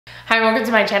Hi, welcome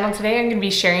to my channel. Today I'm going to be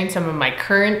sharing some of my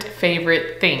current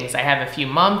favorite things. I have a few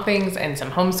mom things and some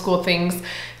homeschool things.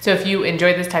 So if you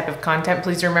enjoy this type of content,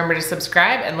 please remember to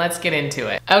subscribe and let's get into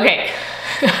it. Okay,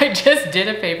 I just did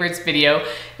a favorites video.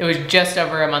 It was just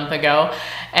over a month ago.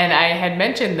 And I had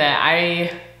mentioned that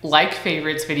I like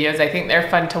favorites videos. I think they're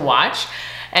fun to watch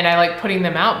and I like putting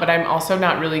them out, but I'm also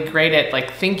not really great at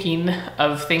like thinking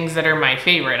of things that are my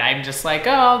favorite. I'm just like,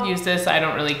 oh, I'll use this. I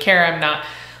don't really care. I'm not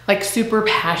like super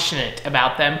passionate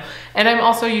about them. And I'm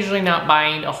also usually not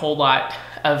buying a whole lot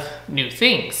of new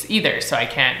things either. So I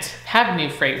can't have new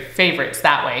favorites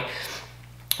that way.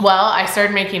 Well, I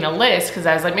started making a list because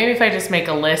I was like, maybe if I just make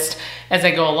a list as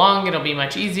I go along, it'll be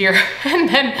much easier. And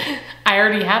then I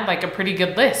already had like a pretty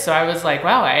good list. So I was like,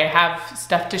 wow, I have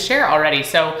stuff to share already.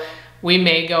 So we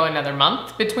may go another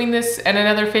month between this and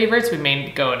another favorites. We may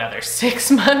go another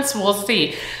 6 months, we'll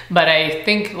see. But I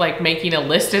think like making a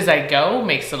list as I go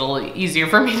makes it a little easier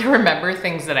for me to remember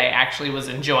things that I actually was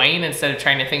enjoying instead of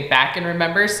trying to think back and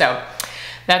remember. So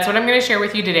that's what I'm gonna share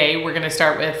with you today. We're gonna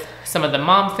start with some of the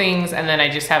mom things, and then I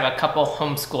just have a couple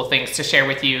homeschool things to share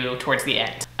with you towards the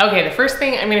end. Okay, the first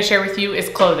thing I'm gonna share with you is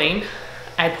clothing.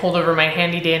 I pulled over my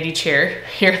handy dandy chair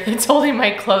here that's holding my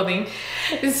clothing.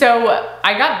 So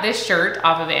I got this shirt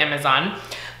off of Amazon.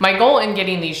 My goal in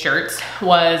getting these shirts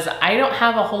was I don't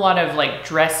have a whole lot of like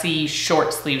dressy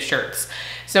short sleeve shirts.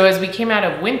 So as we came out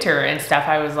of winter and stuff,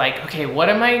 I was like, okay, what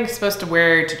am I supposed to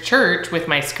wear to church with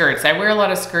my skirts? I wear a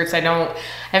lot of skirts. I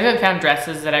haven't found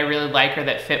dresses that I really like or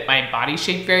that fit my body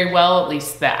shape very well, at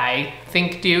least that I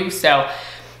think do. So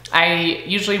I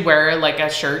usually wear like a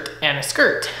shirt and a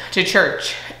skirt to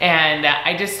church. And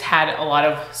I just had a lot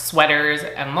of sweaters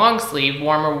and long sleeve,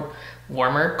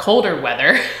 colder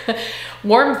weather,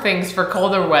 warm things for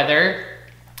colder weather.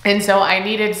 And so I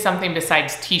needed something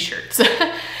besides t-shirts.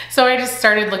 So I just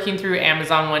started looking through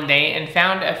Amazon one day and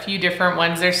found a few different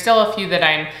ones. There's still a few that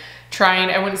I'm trying.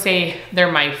 I wouldn't say they're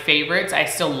my favorites. I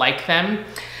still like them,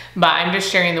 but I'm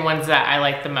just sharing the ones that I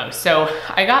like the most. So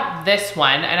I got this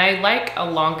one and I like a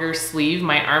longer sleeve.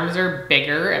 My arms are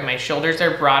bigger and my shoulders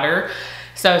are broader.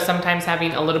 So sometimes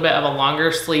having a little bit of a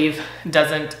longer sleeve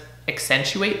doesn't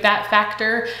accentuate that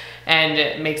factor and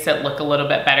it makes it look a little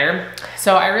bit better.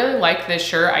 So I really like this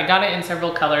shirt. I got it in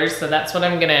several colors, so that's what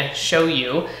I'm gonna show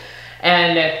you.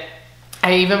 And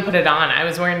I even put it on. I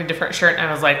was wearing a different shirt and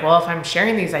I was like, well, if I'm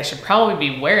sharing these, I should probably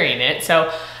be wearing it.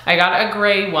 So I got a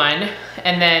gray one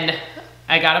and then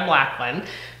I got a black one,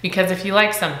 because if you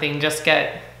like something, just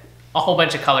get a whole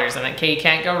bunch of colors in it, okay? You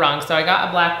can't go wrong. So I got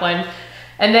a black one.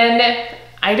 And then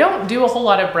I don't do a whole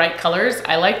lot of bright colors.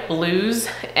 I like blues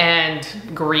and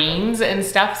greens and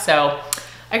stuff. So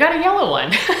I got a yellow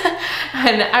one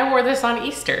and I wore this on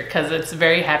Easter because it's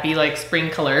very happy, like spring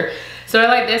color. So I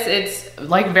like this. It's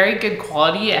like very good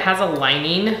quality. It has a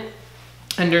lining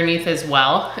underneath as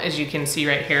well, as you can see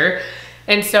right here.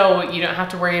 And so you don't have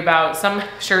to worry about some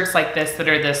shirts like this that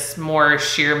are this more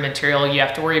sheer material. You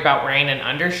have to worry about wearing an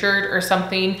undershirt or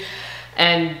something.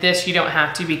 And this you don't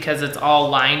have to because it's all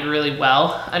lined really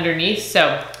well underneath.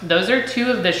 So those are two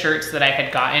of the shirts that I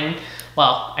had gotten.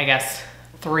 Well, I guess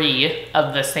 3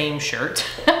 of the same shirt.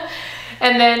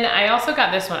 And then I also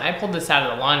got this one. I pulled this out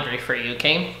of the laundry for you,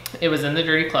 okay? It was in the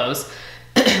dirty clothes.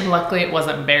 Luckily it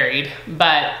wasn't buried,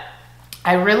 but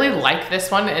I really like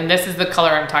this one. And this is the color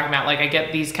I'm talking about. Like I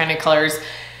get these kind of colors,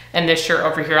 and this shirt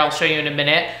over here, I'll show you in a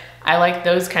minute. I like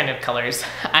those kind of colors.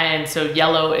 And so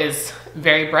yellow is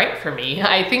very bright for me.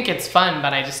 I think it's fun,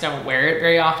 but I just don't wear it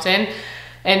very often.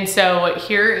 And so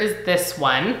here is this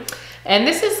one. And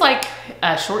this is like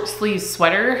a short sleeve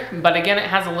sweater, but again, it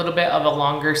has a little bit of a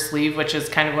longer sleeve, which is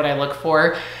kind of what I look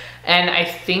for. And I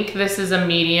think this is a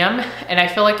medium, and I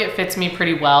feel like it fits me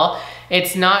pretty well.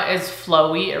 It's not as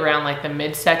flowy around like the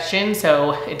midsection,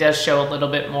 so it does show a little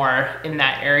bit more in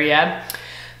that area,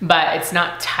 but it's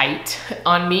not tight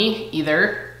on me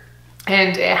either.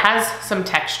 And it has some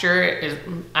texture.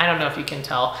 I don't know if you can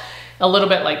tell, a little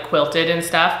bit like quilted and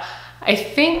stuff. I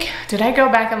think, did I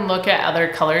go back and look at other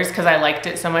colors because I liked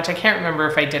it so much? I can't remember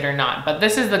if I did or not, but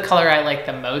this is the color I like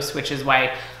the most, which is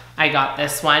why I got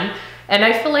this one. And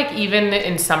I feel like even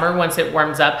in summer, once it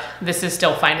warms up, this is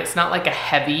still fine. It's not like a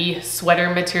heavy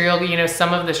sweater material. You know,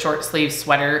 some of the short sleeve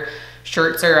sweater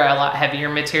shirts are a lot heavier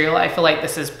material. I feel like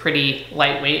this is pretty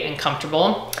lightweight and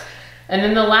comfortable. And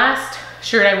then the last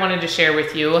shirt I wanted to share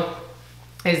with you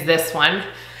is this one.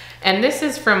 And this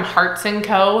is from Hearts &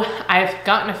 Co. I've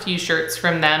gotten a few shirts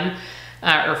from them,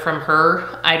 or from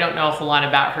her. I don't know a whole lot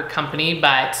about her company,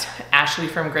 but Ashley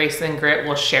from Grace and Grit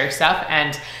will share stuff.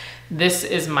 And this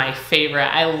is my favorite.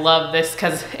 I love this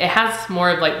because it has more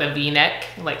of like the V-neck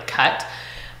like cut.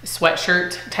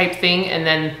 sweatshirt type thing. And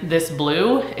then this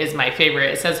blue is my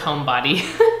favorite. It says homebody,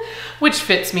 which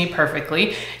fits me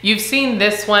perfectly. You've seen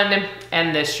this one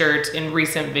and this shirt in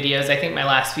recent videos. I think my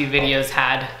last few videos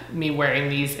had me wearing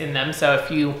these in them. So if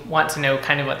you want to know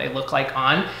kind of what they look like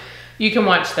on, you can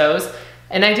watch those.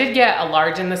 And I did get a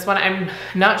large in this one. I'm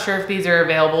not sure if these are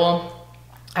available.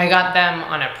 I got them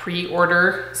on a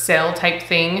pre-order sale type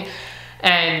thing.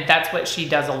 And that's what she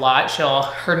does a lot.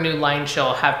 Her new line,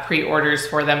 she'll have pre-orders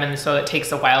for them. And so it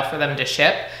takes a while for them to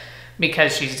ship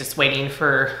because she's just waiting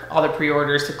for all the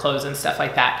pre-orders to close and stuff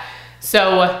like that.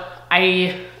 So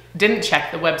I didn't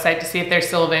check the website to see if they're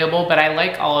still available, but I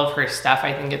like all of her stuff.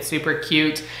 I think it's super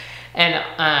cute.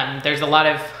 And there's a lot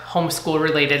of homeschool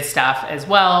related stuff as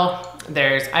well.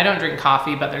 I don't drink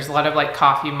coffee, but there's a lot of like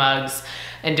coffee mugs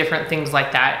and different things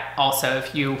like that also,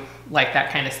 if you like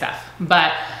that kind of stuff.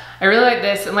 But I really like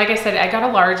this. And like I said, I got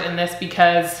a large in this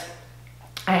because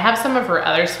I have some of her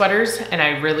other sweaters and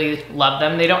I really love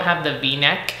them. They don't have the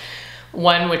V-neck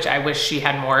one, which I wish she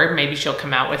had more. Maybe she'll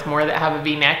come out with more that have a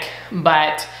V-neck,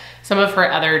 but some of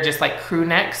her other just like crew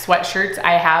neck sweatshirts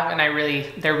I have, and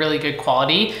they're really good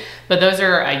quality, but those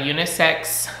are a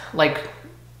unisex like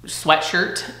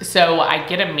sweatshirt. So I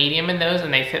get a medium in those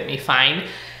and they fit me fine.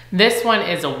 This one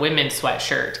is a women's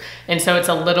sweatshirt, and so it's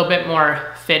a little bit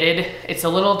more fitted. It's a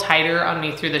little tighter on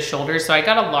me through the shoulders, so I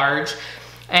got a large,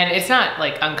 and it's not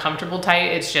like uncomfortable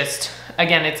tight. It's just,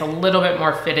 again, it's a little bit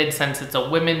more fitted since it's a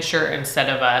women's shirt instead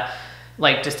of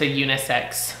just a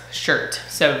unisex shirt.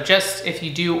 So just if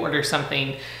you do order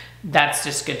something, that's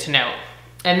just good to know.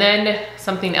 And then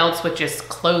something else with just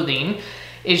clothing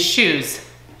is shoes.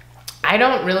 I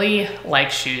don't really like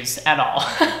shoes at all.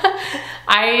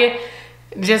 I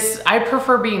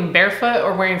prefer being barefoot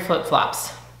or wearing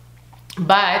flip-flops.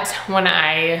 But when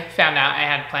I found out I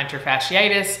had plantar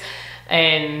fasciitis,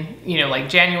 and like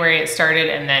January it started,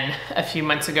 and then a few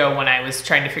months ago when I was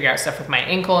trying to figure out stuff with my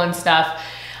ankle and stuff,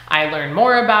 I learned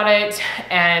more about it,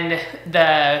 and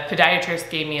the podiatrist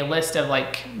gave me a list of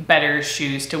like better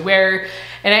shoes to wear.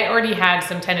 And I already had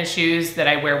some tennis shoes that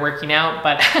I wear working out,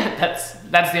 but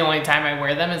that's the only time I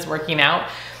wear them is working out.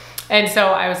 And so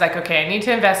I was like, okay, I need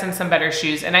to invest in some better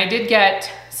shoes. And I did get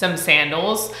some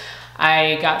sandals.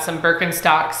 I got some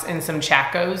Birkenstocks and some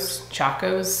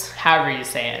Chacos, however you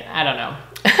say it, I don't know.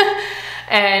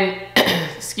 And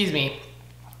excuse me,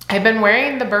 I've been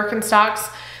wearing the Birkenstocks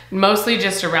mostly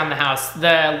just around the house.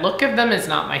 The look of them is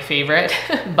not my favorite,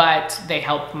 but they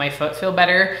help my foot feel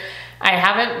better. I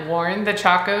haven't worn the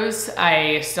Chacos.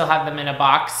 I still have them in a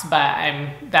box, but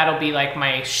that'll be like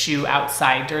my shoe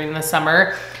outside during the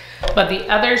summer. But the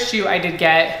other shoe I did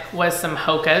get was some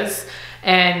Hokas.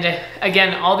 And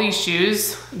again, all these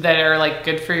shoes that are like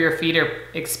good for your feet are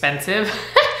expensive.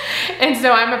 And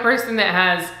so I'm a person that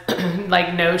has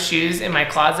like no shoes in my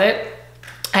closet.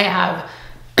 I have,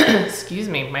 excuse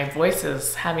me, my voice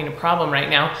is having a problem right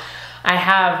now. I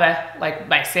have like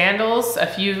my sandals, a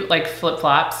few like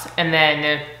flip-flops, and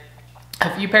then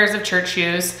a few pairs of church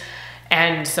shoes,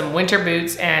 and some winter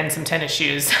boots and some tennis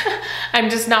shoes. I'm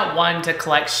just not one to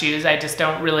collect shoes. I just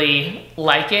don't really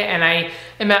like it. And I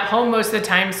am at home most of the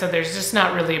time, so there's just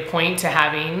not really a point to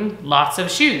having lots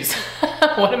of shoes.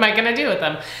 What am I gonna do with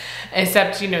them?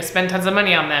 Except, spend tons of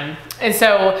money on them. And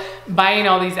so buying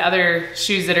all these other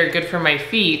shoes that are good for my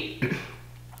feet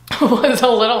was a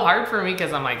little hard for me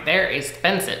because I'm like, they're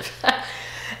expensive.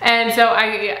 And so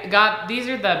I got, these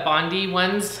are the Bondi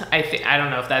ones. I don't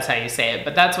know if that's how you say it,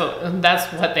 but that's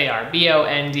what they are,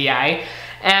 B-O-N-D-I.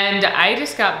 And I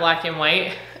just got black and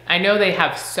white. I know they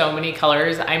have so many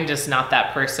colors. I'm just not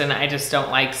that person. I just don't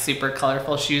like super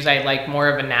colorful shoes. I like more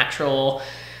of a natural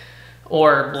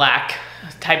or black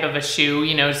type of a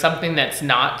shoe, something that's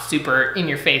not super in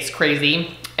your face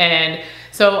crazy. And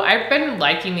so I've been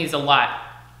liking these a lot.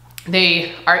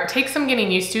 It takes some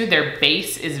getting used to. Their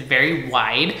base is very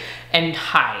wide and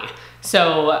high.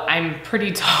 So I'm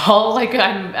pretty tall, like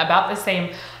I'm about the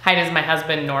same height as my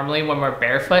husband normally when we're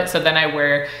barefoot. So then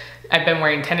I've been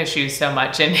wearing tennis shoes so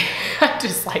much, and I'm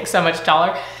just like so much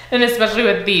taller. And especially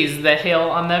with these, the heel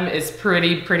on them is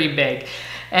pretty big.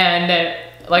 And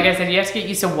like I said, you have to get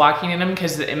used to walking in them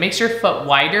because it makes your foot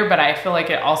wider, but I feel like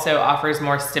it also offers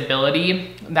more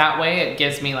stability that way. It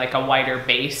gives me like a wider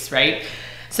base, right?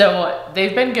 So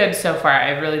they've been good so far.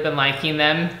 I've really been liking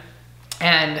them.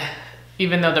 And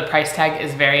even though the price tag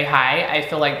is very high, I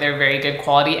feel like they're very good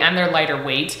quality, and they're lighter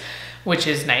weight, which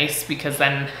is nice because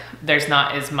then there's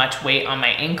not as much weight on my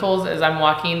ankles as I'm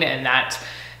walking, and that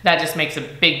just makes a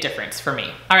big difference for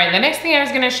me. All right, the next thing I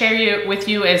was gonna share with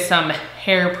you is some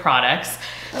hair products.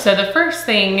 So the first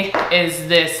thing is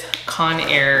this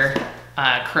Conair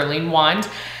curling wand.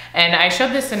 And I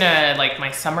showed this in a like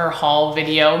my summer haul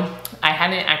video. I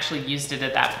hadn't actually used it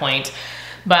at that point,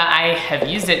 but I have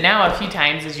used it now a few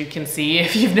times, as you can see.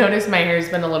 If you've noticed, my hair's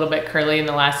been a little bit curly in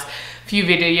the last few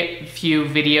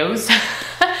videos.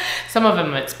 Some of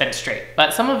them it's been straight,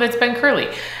 but some of it's been curly.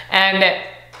 And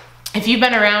if you've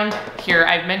been around here,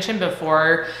 I've mentioned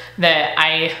before that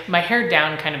my hair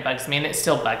down kind of bugs me, and it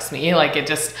still bugs me. Like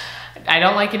I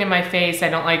don't like it in my face. I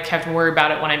don't like having to worry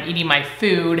about it when I'm eating my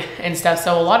food and stuff.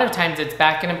 So a lot of times it's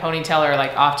back in a ponytail or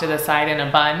like off to the side in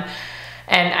a bun.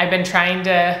 And I've been trying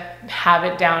to have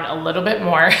it down a little bit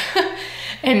more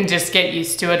and just get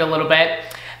used to it a little bit.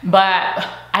 But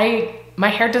my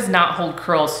hair does not hold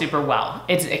curls super well.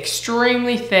 It's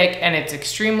extremely thick and it's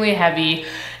extremely heavy.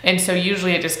 And so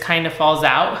usually it just kind of falls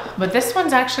out. But this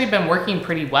one's actually been working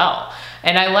pretty well.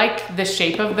 And I like the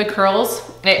shape of the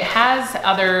curls. It has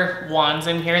other wands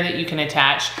in here that you can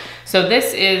attach. So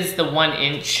this is the 1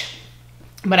 inch,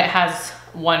 but it has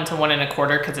 1 to 1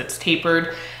 1/4 because it's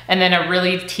tapered. And then a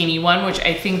really teeny one, which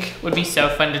I think would be so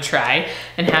fun to try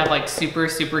and have like super,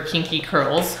 super kinky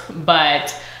curls.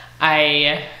 But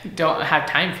I don't have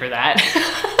time for that.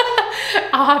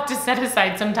 I'll have to set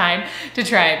aside some time to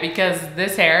try it, because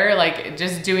this hair, like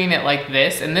just doing it like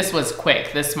this, and this was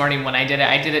quick this morning when I did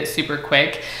it super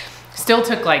quick. Still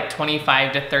took like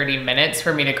 25 to 30 minutes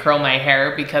for me to curl my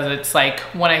hair, because it's like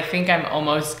when I think I'm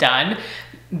almost done,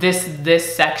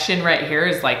 this section right here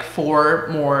is like 4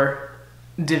 more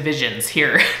divisions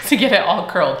here to get it all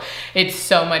curled. It's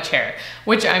so much hair,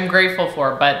 which I'm grateful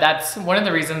for, but that's one of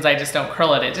the reasons I just don't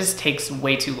curl it. It just takes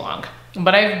way too long.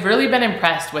 But I've really been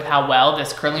impressed with how well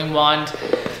this curling wand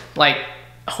like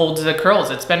holds the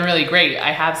curls. It's been really great.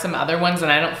 I have some other ones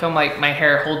and I don't feel like my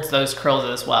hair holds those curls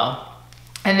as well.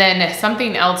 And then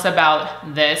something else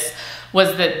about this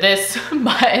was that this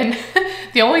button,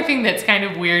 the only thing that's kind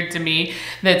of weird to me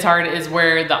that's hard is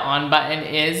where the on button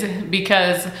is,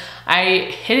 because I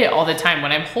hit it all the time.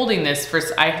 When I'm holding this,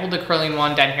 first I hold the curling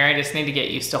wand down here. I just need to get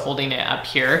used to holding it up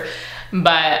here.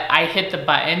 But I hit the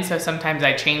button, so sometimes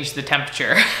I change the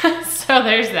temperature. So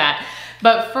there's that.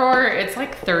 But it's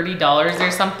like $30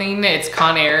 or something. It's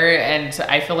Conair, and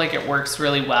I feel like it works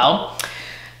really well.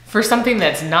 For something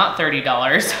that's not $30,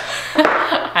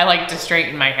 I like to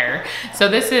straighten my hair. So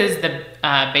this is the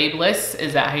Babeless,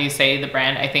 is that how you say the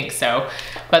brand? I think so.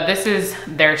 But this is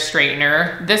their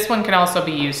straightener. This one can also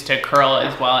be used to curl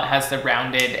as well. It has the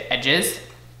rounded edges.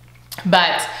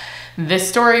 But the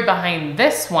story behind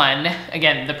this one,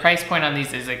 again, the price point on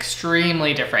these is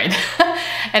extremely different.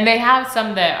 And they have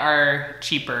some that are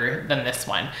cheaper than this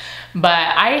one.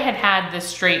 But I had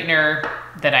this straightener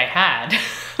that I had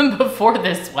before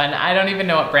this one. I don't even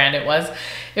know what brand it was.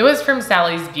 It was from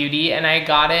Sally's Beauty, and I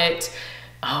got it,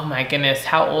 oh my goodness,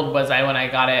 how old was I when I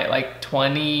got it? Like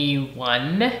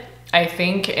 21, I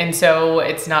think. And so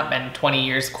it's not been 20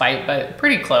 years quite, but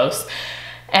pretty close.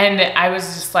 And I was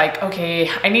just like, okay,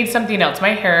 I need something else.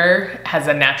 My hair has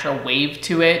a natural wave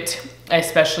to it,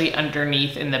 especially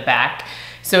underneath in the back.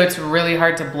 So it's really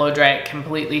hard to blow dry it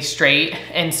completely straight.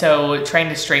 And so trying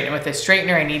to straighten it with a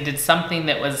straightener, I needed something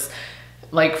that was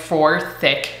like for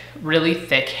thick, really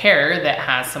thick hair that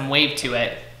has some wave to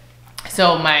it.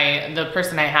 So the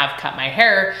person I have cut my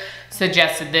hair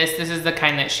suggested this. This is the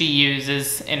kind that she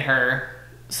uses in her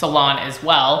salon as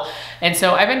well. And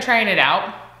so I've been trying it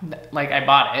out. Like I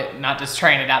bought it, not just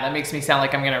trying it out. That makes me sound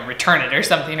like I'm gonna return it or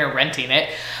something, or renting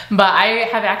it. But I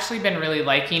have actually been really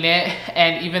liking it.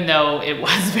 And even though it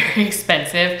was very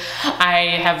expensive,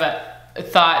 I have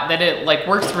thought that it like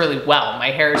works really well. My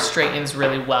hair straightens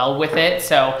really well with it.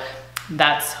 So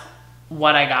that's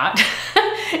what I got,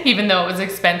 even though it was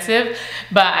expensive.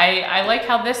 But I like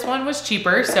how this one was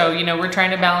cheaper. So, you know, we're trying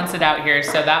to balance it out here.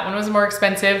 So that one was more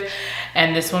expensive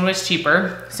and this one was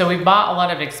cheaper. So we bought a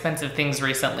lot of expensive things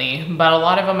recently, but a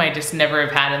lot of them I just never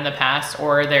have had in the past,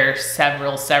 or they're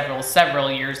several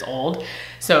years old.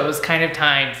 So it was kind of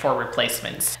time for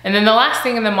replacements. And then the last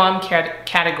thing in the mom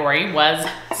category was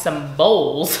some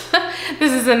bowls.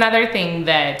 This is another thing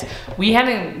that we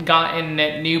hadn't gotten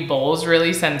new bowls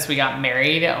really since we got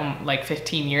married, like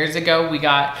 15 years ago. We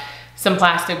got some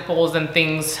plastic bowls and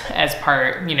things as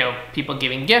part, you know, people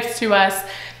giving gifts to us.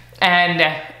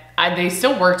 And they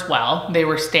still worked well. They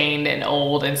were stained and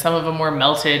old, and some of them were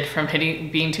melted from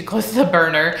being too close to the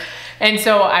burner. And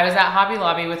so I was at Hobby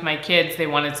Lobby with my kids. They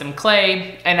wanted some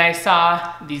clay, and I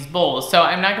saw these bowls. So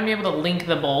I'm not gonna be able to link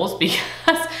the bowls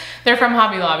because they're from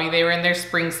Hobby Lobby. They were in their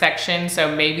spring section,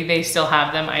 so maybe they still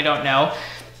have them, I don't know.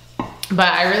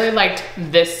 But I really liked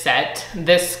this set.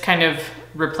 This kind of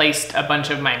replaced a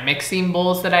bunch of my mixing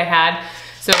bowls that I had.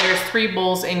 So there's 3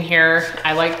 bowls in here.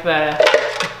 I like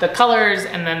the colors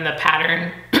and then the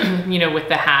pattern you know, with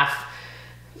the half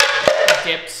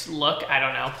dipped look, I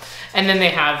don't know. And then they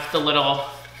have the little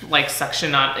like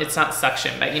suction on, it's not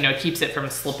suction, but you know, keeps it from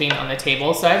slipping on the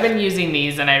table. So I've been using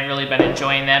these and I've really been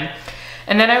enjoying them.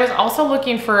 And then I was also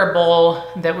looking for a bowl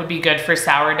that would be good for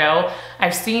sourdough.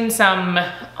 I've seen some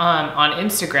on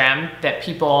Instagram that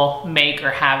people make or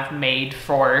have made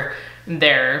for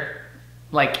their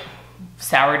like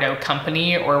sourdough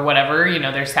company or whatever, you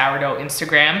know, their sourdough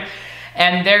Instagram.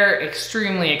 And they're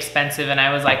extremely expensive. And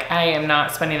I was like, I am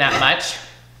not spending that much.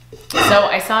 So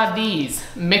I saw these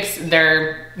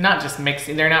they're not just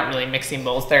mixing, they're not really mixing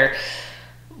bowls. They're,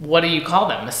 what do you call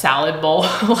them? A salad bowl,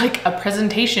 like a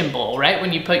presentation bowl, right?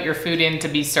 When you put your food in to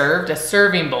be served, a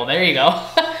serving bowl, there you go.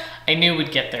 I knew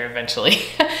we'd get there eventually.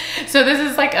 So this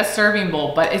is like a serving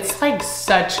bowl, but it's like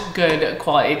such good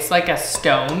quality. It's like a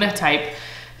stone type.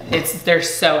 They're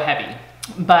so heavy.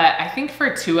 But I think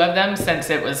for 2 of them, since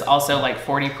it was also like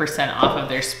 40% off of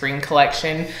their spring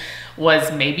collection,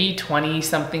 was maybe 20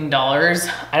 something dollars.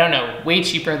 I don't know, way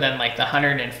cheaper than like the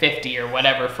 150 or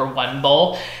whatever for 1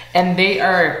 bowl. And they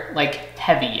are like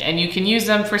heavy and you can use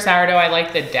them for sourdough. I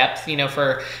like the depth, you know,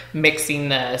 for mixing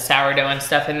the sourdough and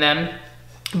stuff in them.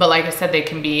 But like I said, they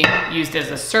can be used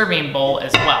as a serving bowl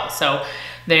as well. So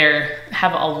they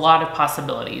have a lot of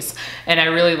possibilities and I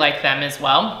really like them as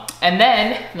well. And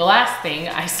then the last thing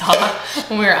I saw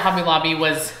when we were at Hobby Lobby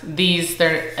was these.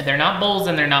 They're not bowls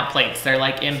and they're not plates. They're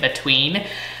like in between,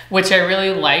 which I really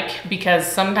like because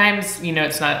sometimes, you know,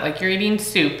 it's not like you're eating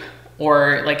soup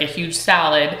or like a huge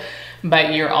salad,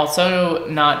 but you're also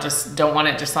not just, don't want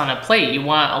it just on a plate. You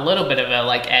want a little bit of a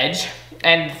like edge.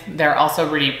 And they're also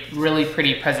really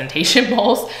pretty presentation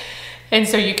bowls. And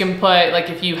so you can put, like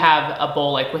if you have a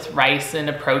bowl like with rice and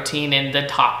a protein and the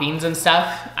toppings and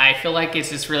stuff, I feel like it's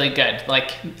just really good.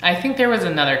 Like I think there was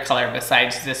another color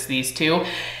besides just these 2.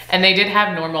 And they did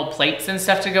have normal plates and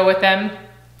stuff to go with them,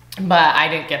 but I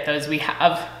didn't get those. We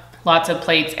have lots of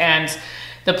plates and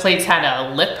the plates had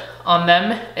a lip on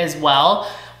them as well,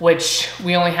 which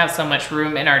we only have so much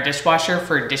room in our dishwasher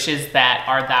for dishes that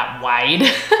are that wide.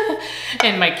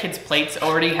 And my kids' plates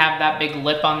already have that big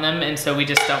lip on them. And so we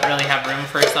just don't really have room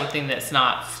for something that's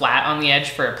not flat on the edge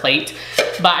for a plate.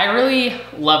 But I really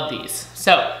love these.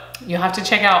 So you'll have to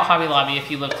check out Hobby Lobby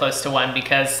if you live close to one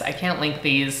because I can't link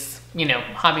these. You know,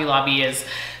 Hobby Lobby is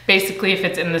basically if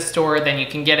it's in the store, then you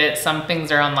can get it. Some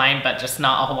things are online, but just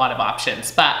not a whole lot of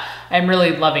options. But I'm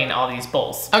really loving all these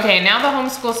bowls. Okay, now the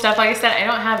homeschool stuff. Like I said, I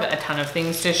don't have a ton of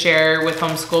things to share with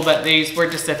homeschool, but these were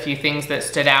just a few things that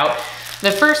stood out.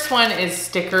 The first one is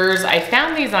stickers. I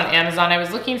found these on Amazon. I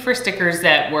was looking for stickers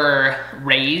that were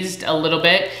raised a little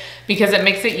bit because it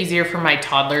makes it easier for my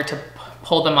toddler to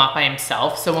pull them off by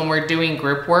himself. So when we're doing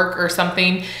group work or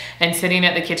something and sitting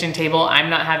at the kitchen table, I'm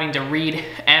not having to read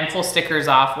and pull stickers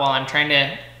off while I'm trying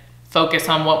to focus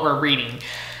on what we're reading.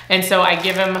 And so I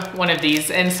give him one of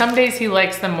these, and some days he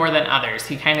likes them more than others.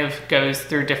 He kind of goes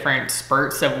through different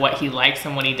spurts of what he likes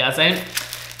and what he doesn't.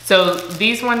 So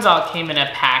these ones all came in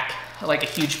a pack, like a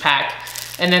huge pack.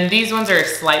 And then these ones are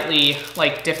slightly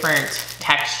like different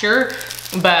texture,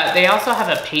 but they also have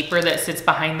a paper that sits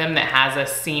behind them that has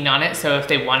a scene on it. So if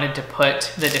they wanted to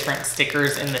put the different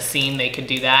stickers in the scene, they could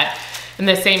do that. And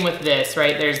the same with this,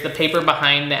 right? There's the paper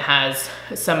behind that has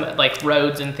some like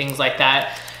roads and things like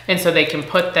that. And so they can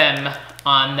put them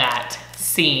on that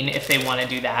scene if they want to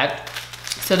do that.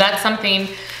 So that's something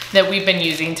that we've been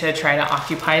using to try to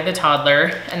occupy the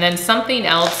toddler. And then something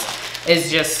else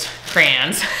is just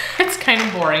crayons. It's kind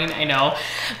of boring, I know.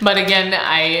 But again,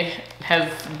 I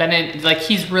have been in, like,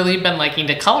 he's really been liking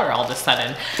to color all of a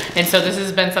sudden. And so this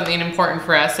has been something important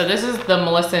for us. So this is the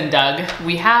Melissa and Doug.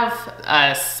 We have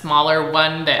a smaller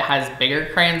one that has bigger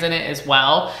crayons in it as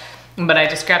well. But I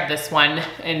just grabbed this one,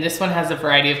 and this one has a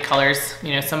variety of colors.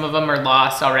 You know, some of them are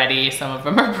lost already, some of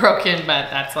them are broken, but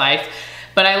that's life.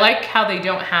 But I like how they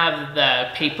don't have the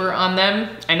paper on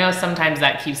them. I know sometimes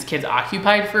that keeps kids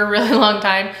occupied for a really long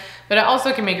time, but it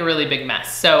also can make a really big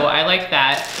mess. So I like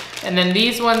that. And then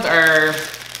these ones are,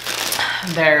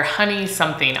 they're honey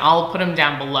something. I'll put them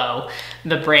down below,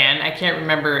 the brand. I can't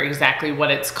remember exactly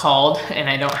what it's called, and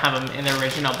I don't have them in the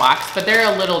original box, but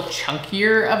they're a little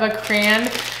chunkier of a crayon,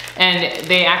 and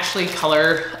they actually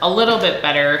color a little bit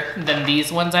better than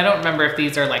these ones. I don't remember if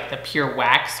these are like the pure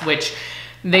wax, which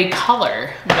they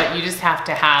color, but you just have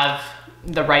to have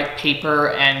the right paper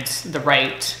and the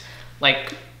right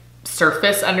like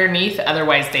surface underneath.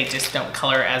 Otherwise they just don't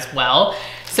color as well.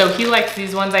 So he likes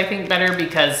these ones, I think, better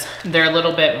because they're a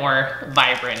little bit more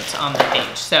vibrant on the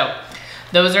page. So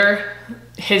those are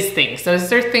his things.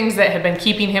 Those are things that have been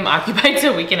keeping him occupied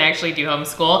so we can actually do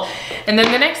homeschool. And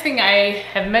then the next thing, I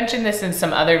have mentioned this in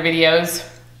some other videos,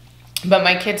 But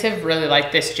my kids have really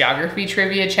liked this geography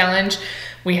trivia challenge.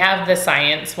 We have the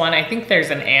science one. I think there's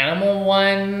an animal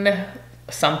one,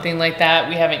 something like that.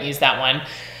 We haven't used that one.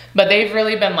 But they've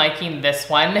really been liking this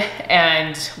one,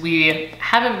 and we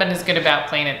haven't been as good about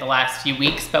playing it the last few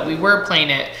weeks, but we were playing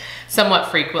it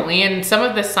somewhat frequently. And some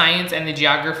of the science and the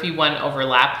geography one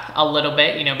overlap a little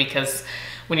bit, you know, because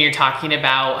when you're talking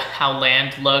about how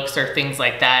land looks or things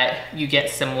like that, you get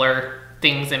similar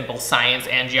things in both science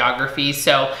and geography.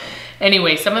 So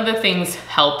anyway, some of the things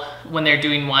help when they're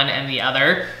doing one and the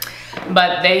other.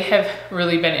 But they have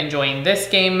really been enjoying this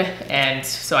game, and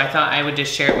so I thought I would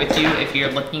just share it with you if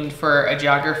you're looking for a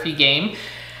geography game.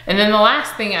 And then the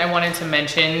last thing I wanted to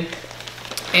mention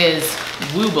is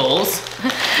Woobles.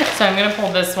 So I'm gonna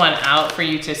pull this one out for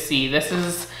you to see. This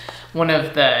is one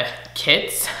of the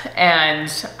kits,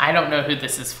 and I don't know who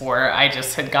this is for. I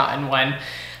just had gotten one,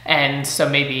 and so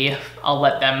maybe I'll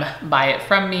let them buy it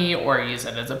from me or use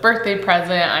it as a birthday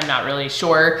present. I'm not really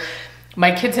sure.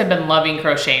 My kids have been loving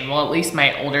crocheting. Well, at least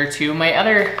my older two. My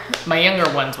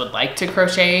younger ones would like to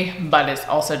crochet, but it's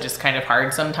also just kind of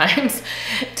hard sometimes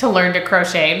to learn to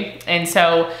crochet. And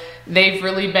so they've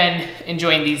really been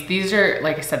enjoying these. These are,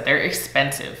 like I said, they're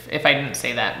expensive. If I didn't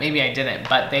say that, maybe I didn't,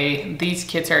 but these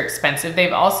kits are expensive.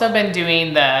 They've also been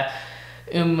doing the,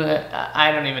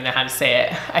 I don't even know how to say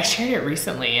it. I shared it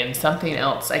recently in something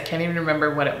else. I can't even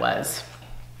remember what it was.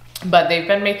 But they've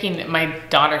been making, my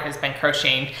daughter has been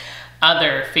crocheting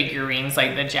other figurines,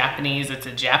 like the Japanese, it's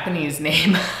a Japanese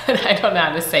name, I don't know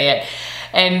how to say it.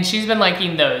 And she's been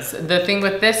liking those. The thing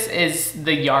with this is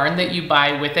the yarn that you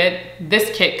buy with it.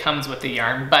 This kit comes with the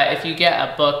yarn, but if you get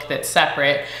a book that's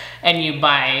separate and you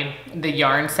buy the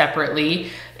yarn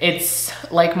separately, it's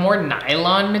like more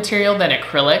nylon material than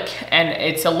acrylic, and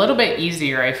it's a little bit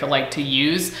easier, I feel like, to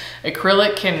use.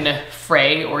 Acrylic can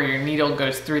fray, or your needle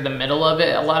goes through the middle of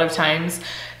it a lot of times.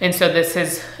 And so this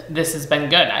has been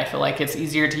good. I feel like it's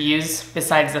easier to use,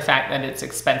 besides the fact that it's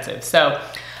expensive. So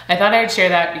I thought I'd share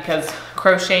that because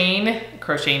crocheting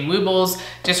Woobles,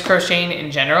 just crocheting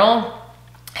in general,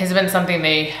 has been something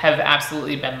they have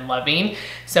absolutely been loving.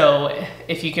 So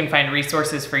if you can find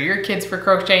resources for your kids for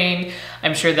crocheting,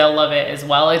 I'm sure they'll love it as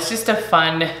well. It's just a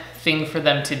fun thing for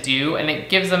them to do, and it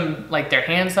gives them, like, their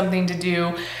hands something to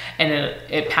do, and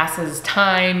it passes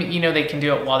time. You know, they can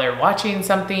do it while they're watching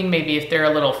something. Maybe if they're a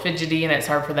little fidgety and it's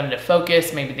hard for them to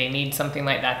focus, maybe they need something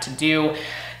like that to do.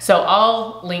 So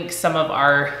I'll link some of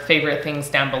our favorite things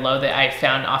down below that I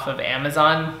found off of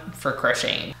Amazon for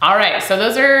crocheting. All right, so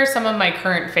those are some of my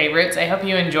current favorites. I hope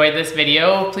you enjoyed this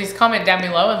video. Please comment down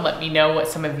below and let me know what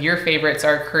some of your favorites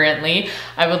are currently.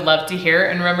 I would love to hear,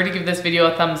 and remember to give this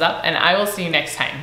video a thumbs up, and I will see you next time.